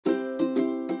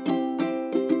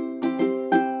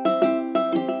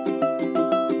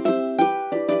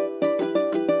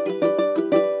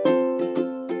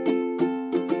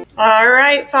All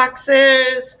right,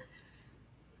 Foxes.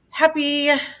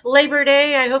 Happy Labor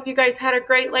Day. I hope you guys had a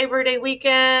great Labor Day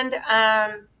weekend.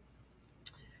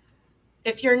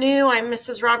 If you're new, I'm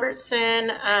Mrs. Robertson,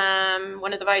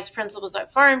 one of the vice principals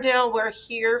at Farmdale. We're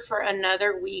here for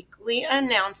another weekly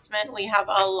announcement. We have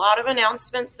a lot of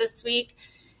announcements this week,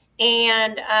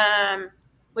 and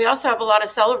we also have a lot of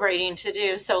celebrating to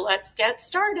do. So let's get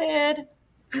started.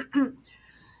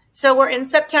 So we're in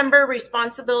September.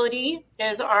 Responsibility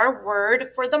is our word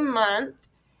for the month.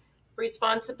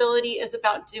 Responsibility is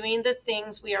about doing the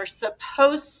things we are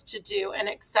supposed to do and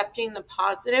accepting the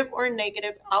positive or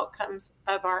negative outcomes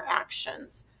of our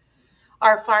actions.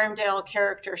 Our Farmdale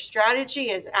character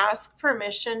strategy is ask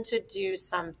permission to do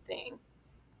something.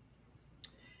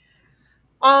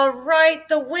 All right,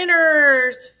 the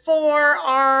winners for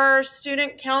our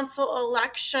student council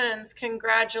elections.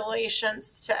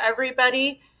 Congratulations to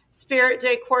everybody. Spirit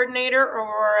Day Coordinator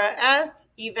Aurora S.,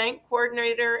 Event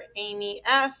Coordinator Amy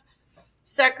F.,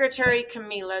 Secretary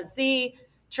Camila Z.,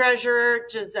 Treasurer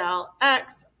Giselle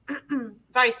X.,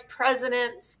 Vice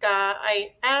President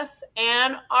Sky S.,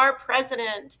 and our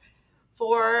President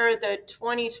for the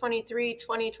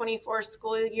 2023-2024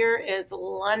 school year is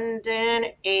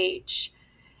London H.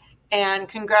 And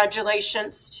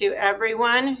congratulations to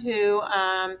everyone who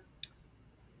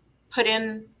put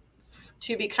in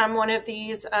to become one of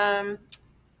these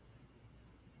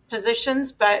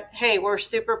positions. But hey, we're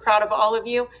super proud of all of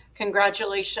you.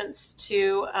 Congratulations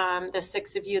to the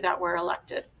 6 of you that were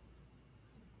elected.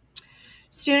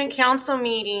 Student council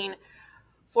meeting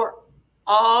for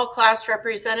all class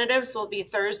representatives will be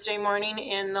Thursday morning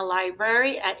in the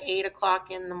library at 8 o'clock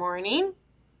in the morning.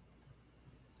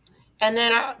 And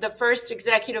then the first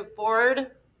executive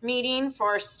board meeting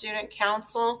for student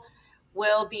council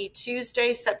will be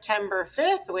Tuesday, September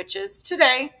 5th, which is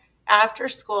today, after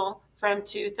school from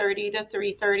 2:30 to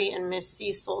 3:30 in Miss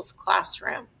Cecil's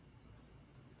classroom.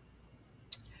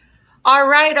 All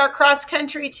right, our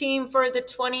cross-country team for the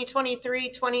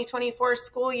 2023-2024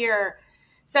 school year.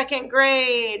 Second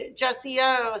grade, Jesse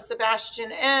O,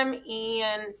 Sebastian M,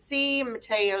 Ian C,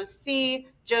 Mateo C,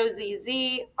 Josie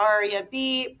Z, Aria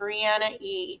B, Brianna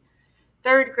E.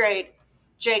 Third grade,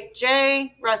 Jake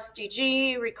J, Rusty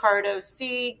G, Ricardo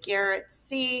C, Garrett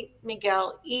C,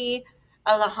 Miguel E,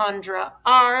 Alejandra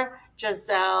R,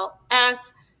 Giselle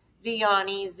S,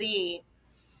 Vianney Z.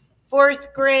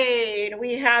 Fourth grade,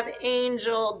 we have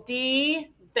Angel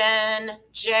D, Ben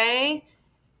J,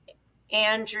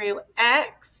 Andrew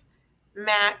X,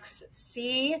 Max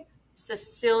C,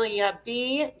 Cecilia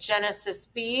B, Genesis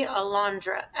B,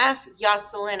 Alondra F,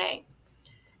 Yoselin A.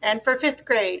 And for fifth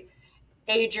grade,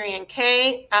 Adrian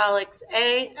K, Alex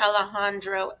A,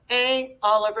 Alejandro A,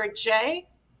 Oliver J,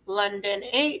 London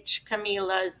H,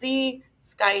 Camila Z,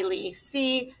 Skylee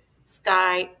C,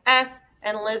 Sky S,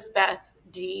 and Lisbeth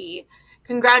D.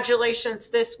 Congratulations,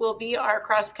 this will be our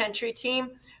cross-country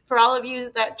team. For all of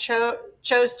you that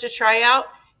chose to try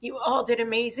out, you all did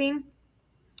amazing.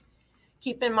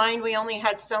 Keep in mind, we only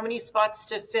had so many spots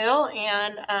to fill,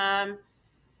 and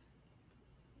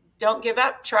don't give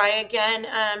up. Try again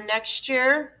next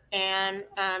year, and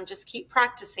just keep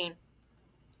practicing.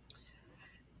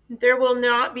 There will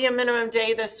not be a minimum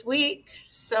day this week,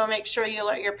 so make sure you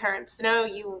let your parents know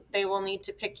they will need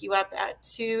to pick you up at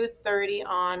 2:30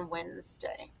 on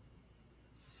Wednesday.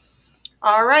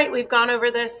 All right, we've gone over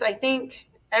this, I think,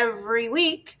 every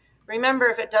week. Remember,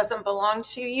 if it doesn't belong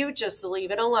to you, just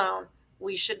leave it alone.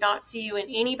 We should not see you in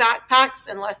any backpacks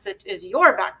unless it is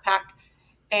your backpack.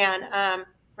 And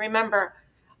remember,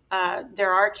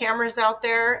 there are cameras out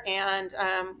there, and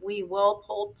we will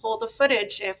pull the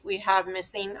footage if we have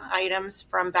missing items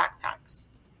from backpacks.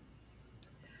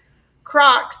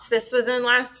 Crocs, this was in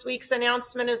last week's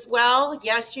announcement as well.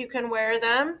 Yes, you can wear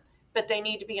them, but they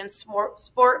need to be in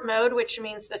sport mode, which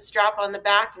means the strap on the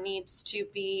back needs to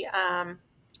be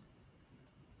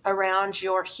around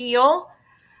your heel.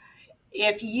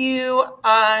 If you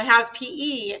have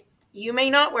PE, you may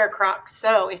not wear Crocs.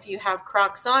 So if you have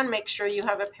Crocs on, make sure you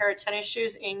have a pair of tennis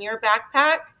shoes in your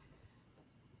backpack.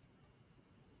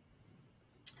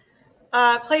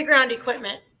 Playground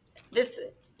equipment. This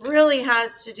really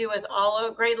has to do with all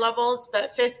grade levels,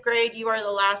 but fifth grade, you are the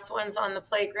last ones on the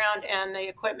playground, and the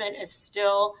equipment is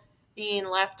still being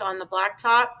left on the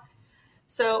blacktop.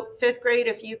 So fifth grade,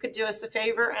 if you could do us a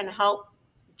favor and help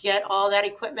get all that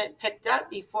equipment picked up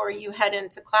before you head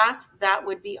into class, that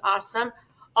would be awesome.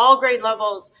 All grade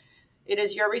levels, it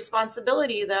is your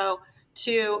responsibility, though,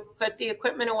 to put the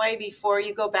equipment away before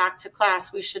you go back to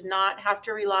class. We should not have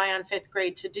to rely on fifth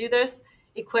grade to do this.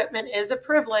 Equipment is a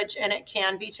privilege, and it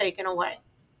can be taken away.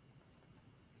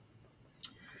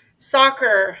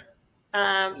 Soccer.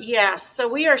 Yeah, so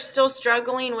we are still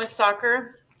struggling with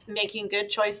soccer, making good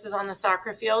choices on the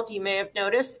soccer field. You may have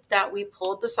noticed that we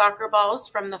pulled the soccer balls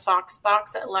from the Fox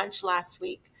box at lunch last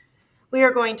week. We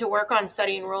are going to work on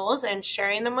setting rules and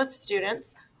sharing them with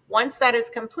students. Once that is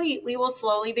complete, we will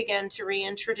slowly begin to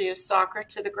reintroduce soccer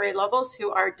to the grade levels who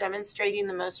are demonstrating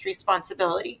the most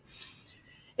responsibility.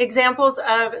 Examples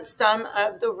of some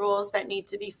of the rules that need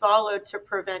to be followed to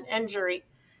prevent injury.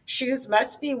 Shoes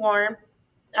must be worn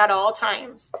at all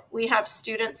times. We have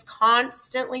students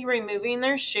constantly removing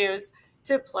their shoes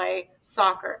to play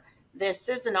soccer. This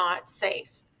is not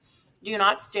safe. Do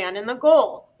not stand in the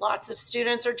goal. Lots of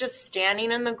students are just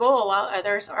standing in the goal while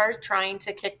others are trying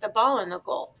to kick the ball in the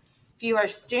goal. If you are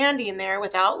standing there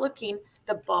without looking,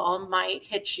 the ball might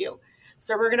hit you.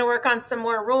 So we're going to work on some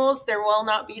more rules. There will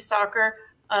not be soccer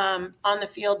on the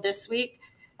field this week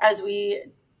as we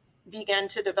begin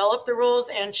to develop the rules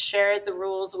and share the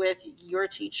rules with your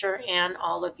teacher and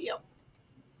all of you.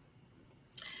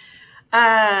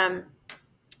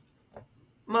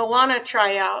 Moana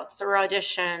tryouts or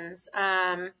auditions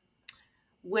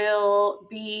will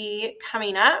be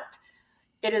coming up.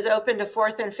 It is open to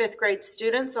 4th and 5th grade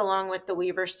students along with the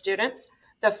Weaver students.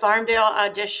 The Farmdale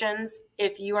auditions,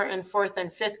 if you are in 4th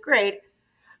and 5th grade,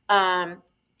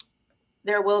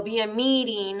 there will be a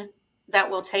meeting that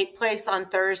will take place on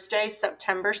Thursday,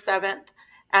 September 7th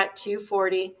at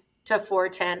 2:40 to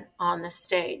 4:10 on the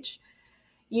stage.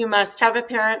 You must have a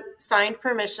parent signed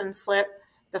permission slip.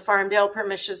 The Farmdale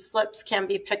permission slips can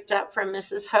be picked up from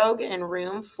Mrs. Hogue in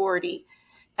room 40.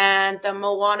 And the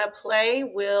Moana play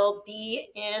will be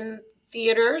in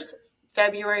theaters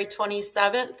February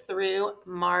 27th through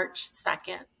March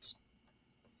 2nd.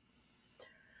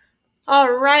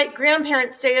 All right,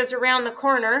 Grandparents' Day is around the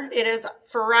corner. It is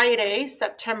Friday,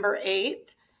 September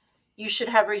 8th. You should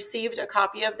have received a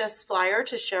copy of this flyer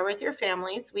to share with your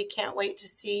families. We can't wait to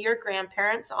see your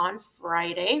grandparents on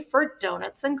Friday for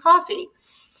donuts and coffee.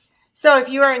 So if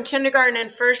you are in kindergarten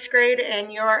and 1st grade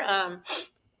and your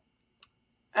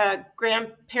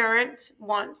grandparent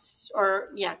wants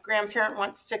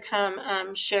to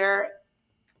come share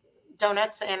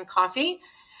donuts and coffee,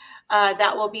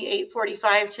 that will be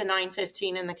 8:45 to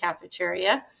 9:15 in the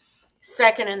cafeteria.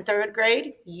 2nd and 3rd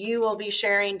grade, you will be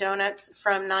sharing donuts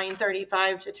from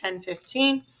 9:35 to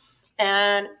 10:15,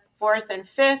 and 4th and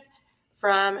 5th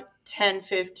from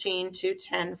 10:15 to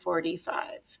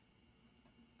 10:45.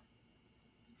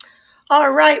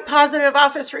 All right, positive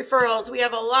office referrals. We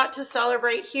have a lot to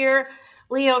celebrate here.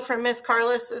 Leo from Miss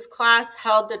Carlos's class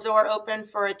held the door open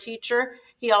for a teacher.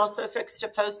 He also fixed a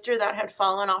poster that had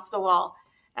fallen off the wall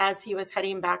as he was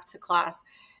heading back to class.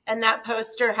 And that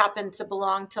poster happened to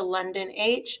belong to London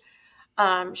H.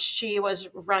 She was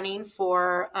running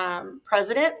for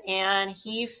president, and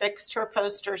he fixed her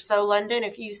poster. So London,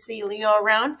 if you see Leo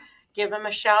around, give him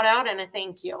a shout out and a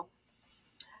thank you.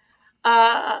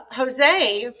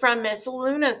 Jose from Miss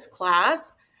Luna's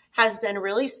class has been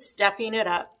really stepping it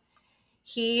up.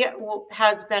 He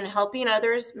has been helping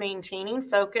others, maintaining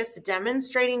focus,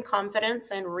 demonstrating confidence,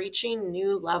 and reaching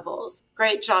new levels.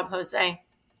 Great job, Jose.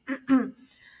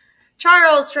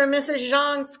 Charles from Mrs.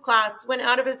 Zhang's class went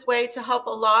out of his way to help a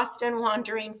lost and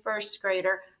wandering 1st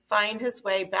grader find his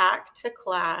way back to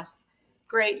class.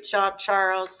 Great job,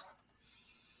 Charles.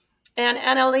 And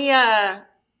Analia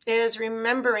is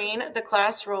remembering the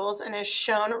class rules and has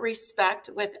shown respect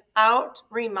without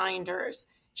reminders.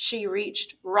 She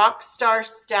reached rock star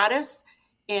status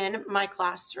in my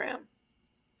classroom.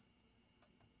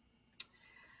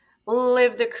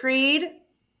 Live the Creed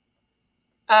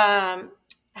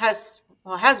has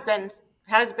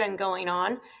been going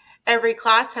on. Every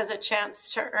class has a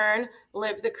chance to earn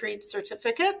Live the Creed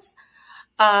certificates.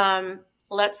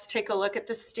 Let's take a look at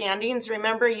the standings.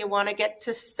 Remember, you want to get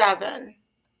to 7.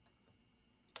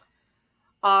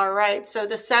 All right, so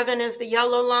the 7 is the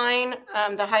yellow line,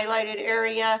 the highlighted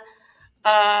area.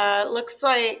 Looks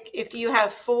like if you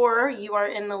have 4, you are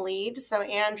in the lead. So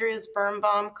Andrews,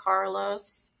 Birnbaum,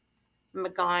 Carlos,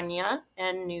 Magana,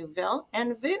 and Newville,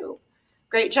 and Vu.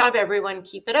 Great job, everyone.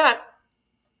 Keep it up.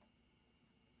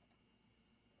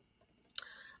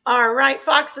 All right,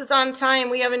 Fox is on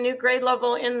time. We have a new grade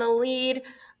level in the lead.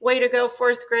 Way to go,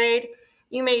 4th grade.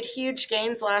 You made huge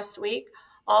gains last week.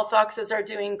 All Foxes are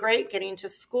doing great getting to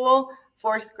school.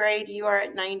 4th grade, you are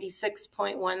at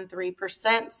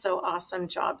 96.13%, so awesome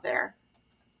job there.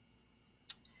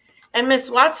 And Miss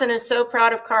Watson is so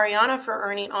proud of Cariana for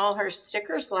earning all her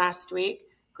stickers last week.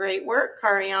 Great work,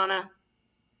 Cariana.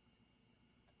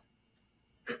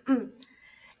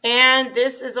 And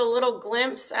this is a little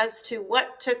glimpse as to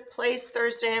what took place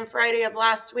Thursday and Friday of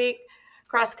last week.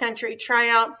 Cross-country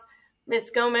tryouts. Miss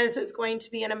Gomez is going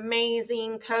to be an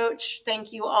amazing coach.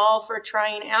 Thank you all for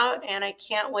trying out, and I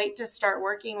can't wait to start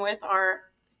working with our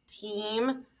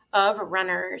team of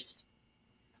runners.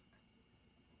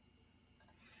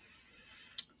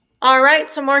 All right,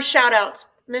 some more shout outs.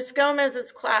 Miss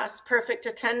Gomez's class, perfect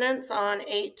attendance on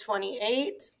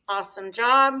 8/28. Awesome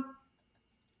job.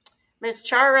 Miss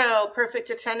Charo, perfect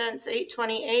attendance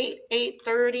 8/28,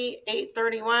 8/30,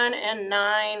 8/31, and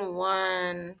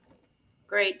 9/1.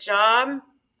 Great job.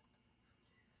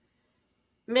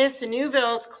 Miss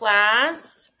Newville's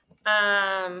class.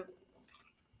 There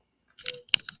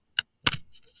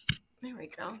we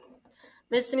go.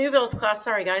 Miss Newville's class.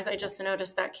 Sorry, guys. I just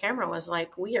noticed that camera was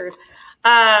like weird.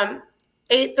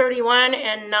 8/31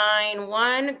 and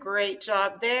 9/1. Great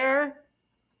job there.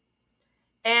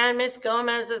 And Miss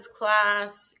Gomez's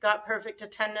class got perfect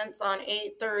attendance on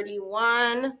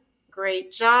 8/31.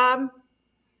 Great job.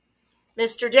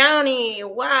 Mr. Downey,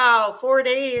 wow, 4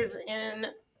 days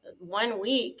in 1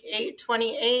 week,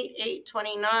 8/28,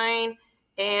 8/29,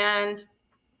 and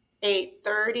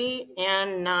 8/30,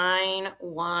 and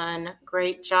 9/1.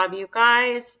 Great job, you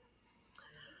guys.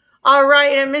 All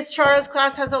right, and Miss Chara's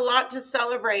class has a lot to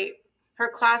celebrate. Her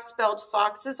class spelled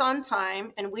foxes on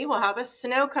time, and we will have a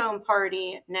snow cone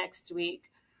party next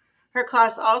week. Her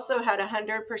class also had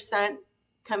 100%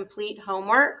 complete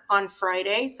homework on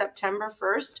Friday, September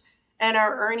 1st, and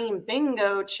are earning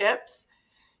bingo chips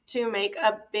to make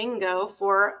a bingo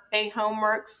for a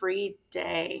homework-free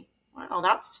day. Wow,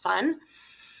 that's fun.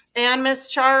 And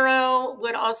Miss Charo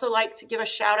would also like to give a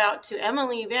shout out to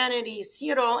Emily, Vanity,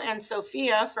 Ciro, and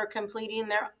Sophia for completing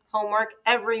their homework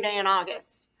every day in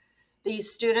August.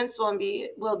 These students will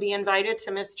be invited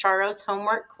to Miss Charo's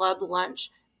homework club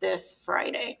lunch this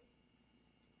Friday.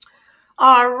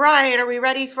 All right, are we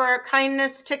ready for our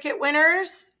kindness ticket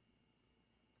winners?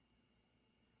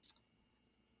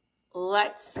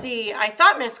 Let's see. I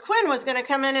thought Miss Quinn was going to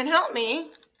come in and help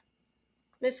me.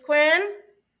 Miss Quinn?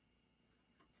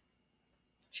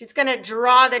 She's going to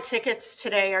draw the tickets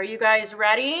today. Are you guys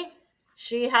ready?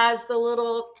 She has the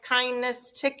little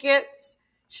kindness tickets.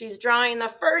 She's drawing the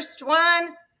first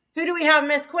one. Who do we have,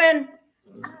 Miss Quinn?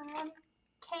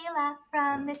 Kayla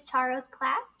from Miss Charo's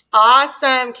class.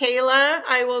 Awesome, Kayla.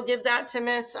 I will give that to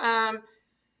Miss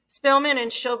Spillman,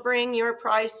 and she'll bring your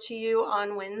prize to you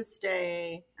on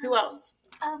Wednesday. Who else?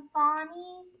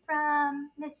 Avani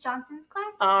from Miss Johnson's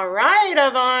class. All right,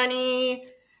 Avani.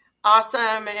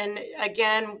 Awesome. And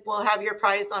again, we'll have your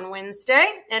prize on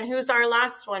Wednesday. And who's our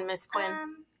last one, Miss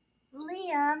Quinn?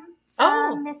 Liam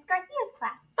from Miss Garcia's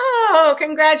class. Oh,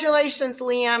 congratulations,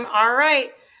 Liam. All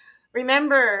right.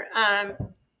 Remember,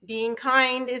 being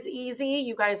kind is easy.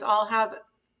 You guys all have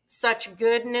such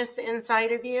goodness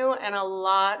inside of you and a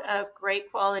lot of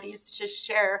great qualities to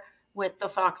share with the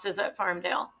foxes at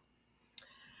Farmdale.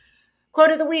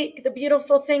 Quote of the week: the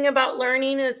beautiful thing about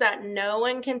learning is that no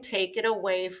one can take it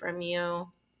away from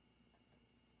you.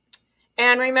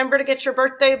 And remember to get your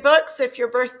birthday books. If your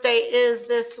birthday is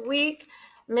this week,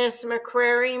 Miss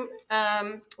McCrary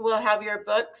will have your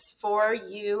books for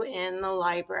you in the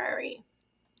library.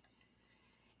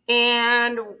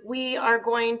 And we are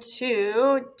going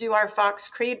to do our Fox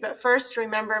Creed. But first,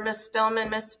 remember Miss Spillman,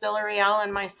 Miss Villarreal,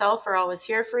 and myself are always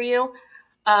here for you.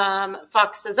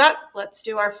 Fox is up. Let's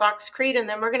do our Fox Creed, and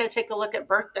then we're going to take a look at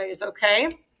birthdays, okay?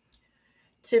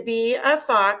 To be a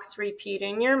fox, repeat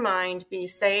in your mind: be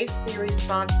safe, be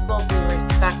responsible, be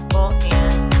respectful, and